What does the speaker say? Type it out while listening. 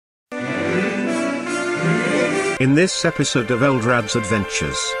In this episode of Eldrad's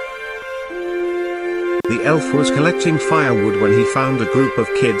Adventures, the elf was collecting firewood when he found a group of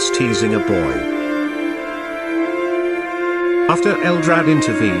kids teasing a boy. After Eldrad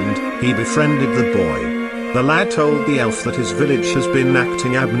intervened, he befriended the boy. The lad told the elf that his village has been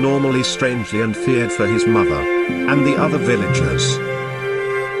acting abnormally strangely and feared for his mother and the other villagers.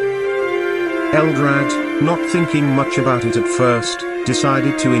 Eldrad, not thinking much about it at first,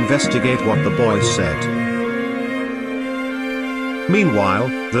 decided to investigate what the boy said. Meanwhile,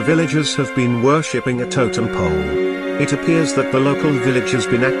 the villagers have been worshipping a totem pole. It appears that the local village has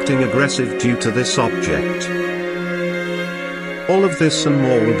been acting aggressive due to this object. All of this and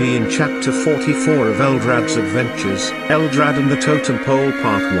more will be in Chapter 44 of Eldrad's Adventures, Eldrad and the Totem Pole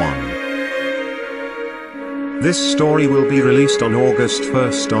Part 1. This story will be released on August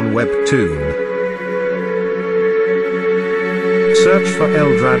 1st on Webtoon. Search for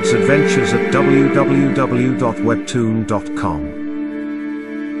Eldrad's Adventures at www.webtoon.com.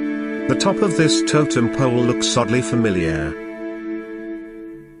 The top of this totem pole looks oddly familiar.